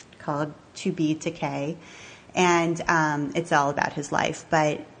interview. It's called To Be Takei. And it's all about his life.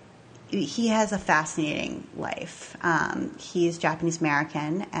 But he has a fascinating life. He's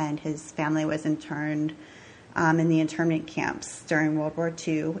Japanese-American, and his family was interned in the internment camps during World War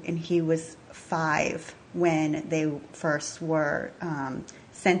II. And he was 5 when they first were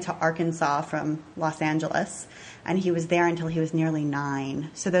sent to Arkansas from Los Angeles. And he was there until he was nearly 9.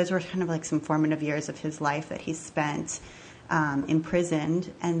 So those were kind of like some formative years of his life that he spent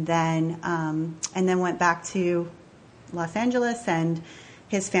imprisoned, and then went back to Los Angeles, and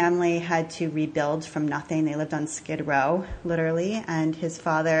his family had to rebuild from nothing. They lived on Skid Row, literally, and his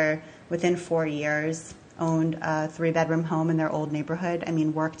father, within 4 years, owned a 3-bedroom home in their old neighborhood. I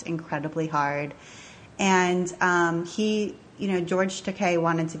mean, worked incredibly hard. And George Takei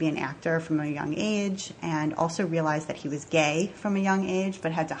wanted to be an actor from a young age, and also realized that he was gay from a young age,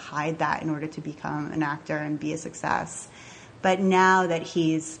 but had to hide that in order to become an actor and be a success. But now that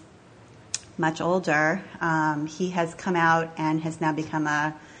he's much older, he has come out and has now become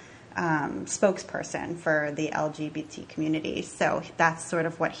a spokesperson for the LGBT community. So that's sort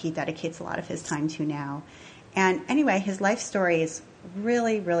of what he dedicates a lot of his time to now. And anyway, his life story is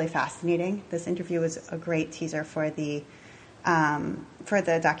really, really fascinating. This interview was a great teaser for the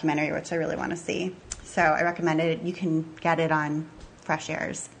documentary, which I really want to see. So I recommend it. You can get it on Fresh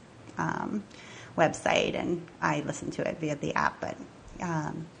Air's website, and I listened to it via the app, but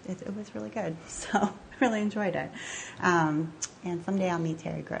it was really good. So I really enjoyed it. And someday I'll meet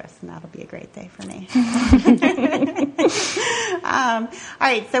Terry Gross, and that'll be a great day for me. All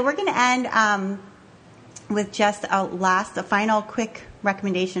right, so we're going to end with just a final quick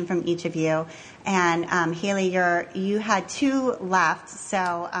recommendation from each of you. And Haley, you had 2 left,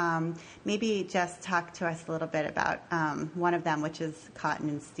 so maybe just talk to us a little bit about one of them, which is Cotton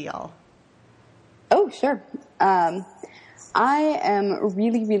and Steel. Oh, sure. I am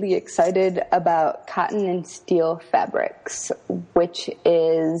really, really excited about Cotton and Steel Fabrics, which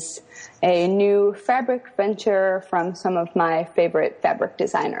is a new fabric venture from some of my favorite fabric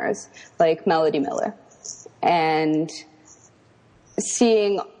designers, like Melody Miller. And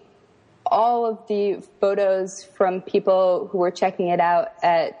seeing all of the photos from people who were checking it out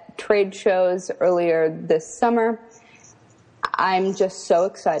at trade shows earlier this summer, I'm just so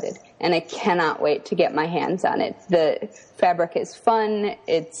excited, and I cannot wait to get my hands on it. The fabric is fun.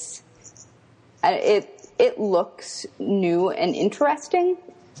 It looks new and interesting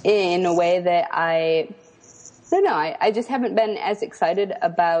in a way that I don't know. I just haven't been as excited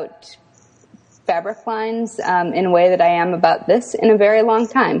about fabric lines in a way that I am about this in a very long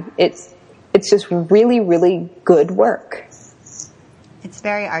time. It's just really, really good work. It's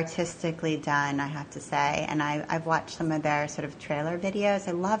very artistically done, I have to say, and I've watched some of their sort of trailer videos.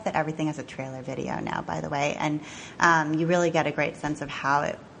 I love that everything is a trailer video now, by the way, and you really get a great sense of how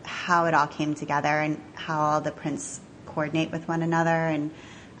it all came together and how all the prints coordinate with one another. And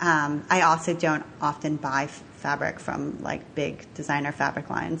I also don't often buy fabric from like big designer fabric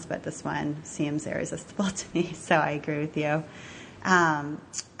lines, but this one seems irresistible to me, so I agree with you. All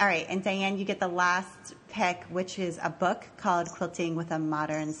right, and Diane, you get the last pick, which is a book called Quilting with a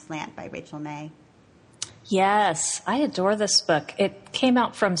Modern Slant by Rachel May. Yes, I adore this book. It came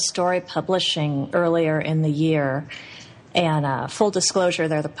out from Story Publishing earlier in the year. And full disclosure,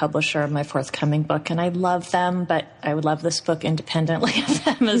 they're the publisher of my forthcoming book, and I love them, but I would love this book independently of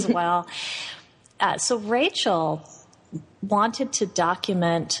them as well. So Rachel wanted to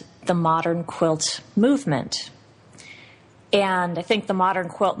document the modern quilt movement. And I think the modern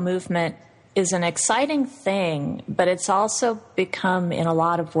quilt movement is an exciting thing, but it's also become, in a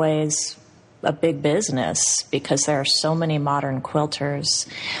lot of ways, a big business because there are so many modern quilters.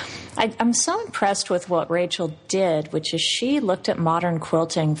 I'm so impressed with what Rachel did, which is she looked at modern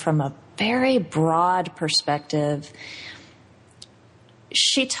quilting from a very broad perspective.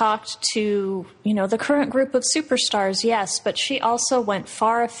 She talked to, the current group of superstars, yes, but she also went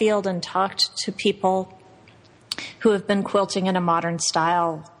far afield and talked to people who have been quilting in a modern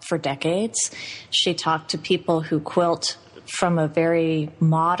style for decades. She talked to people who quilt from a very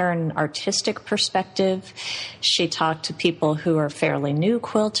modern artistic perspective. She talked to people who are fairly new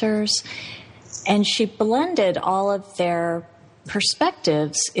quilters. And she blended all of their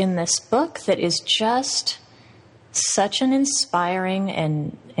perspectives in this book that is just such an inspiring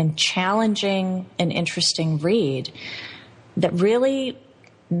and challenging and interesting read that really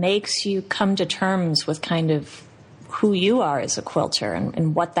makes you come to terms with kind of who you are as a quilter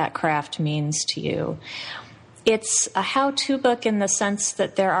and what that craft means to you. It's a how-to book in the sense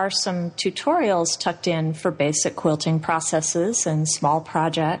that there are some tutorials tucked in for basic quilting processes and small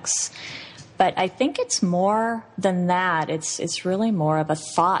projects. But I think it's more than that. It's really more of a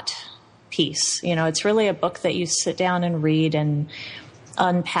thought piece. It's really a book that you sit down and read and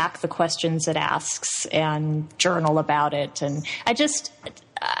unpack the questions it asks and journal about it. And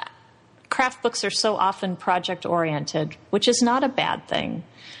craft books are so often project-oriented, which is not a bad thing.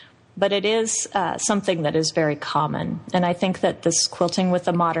 But it is something that is very common. And I think that this Quilting with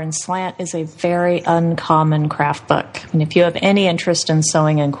a Modern Slant is a very uncommon craft book. And if you have any interest in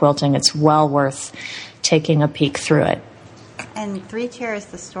sewing and quilting, it's well worth taking a peek through it. And Three Cheers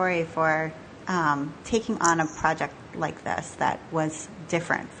the story for taking on a project like this that was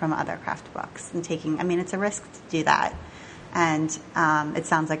different from other craft books. And it's a risk to do that. And it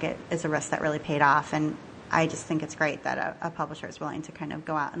sounds like it is a risk that really paid off. And I just think it's great that a publisher is willing to kind of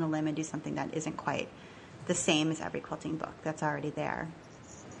go out on a limb and do something that isn't quite the same as every quilting book that's already there.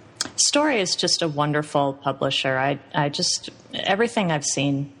 Story is just a wonderful publisher. I just, everything I've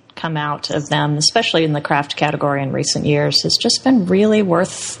seen come out of them, especially in the craft category in recent years, has just been really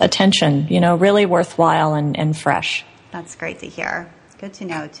worth attention, really worthwhile and fresh. That's great to hear. Good to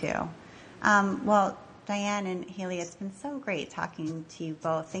know, too. Well, Diane and Haley, it's been so great talking to you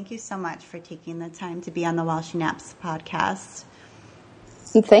both. Thank you so much for taking the time to be on the While She Naps podcast.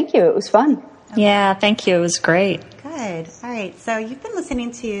 Thank you. It was fun. Okay. Yeah, thank you. It was great. Good. All right. So you've been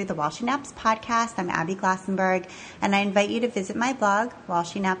listening to the While She Naps podcast. I'm Abby Glassenberg, and I invite you to visit my blog,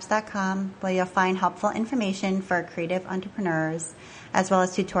 whileshenaps.com, where you'll find helpful information for creative entrepreneurs, as well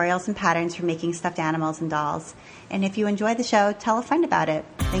as tutorials and patterns for making stuffed animals and dolls. And if you enjoy the show, tell a friend about it.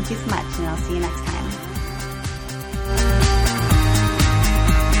 Thank you so much, and I'll see you next time.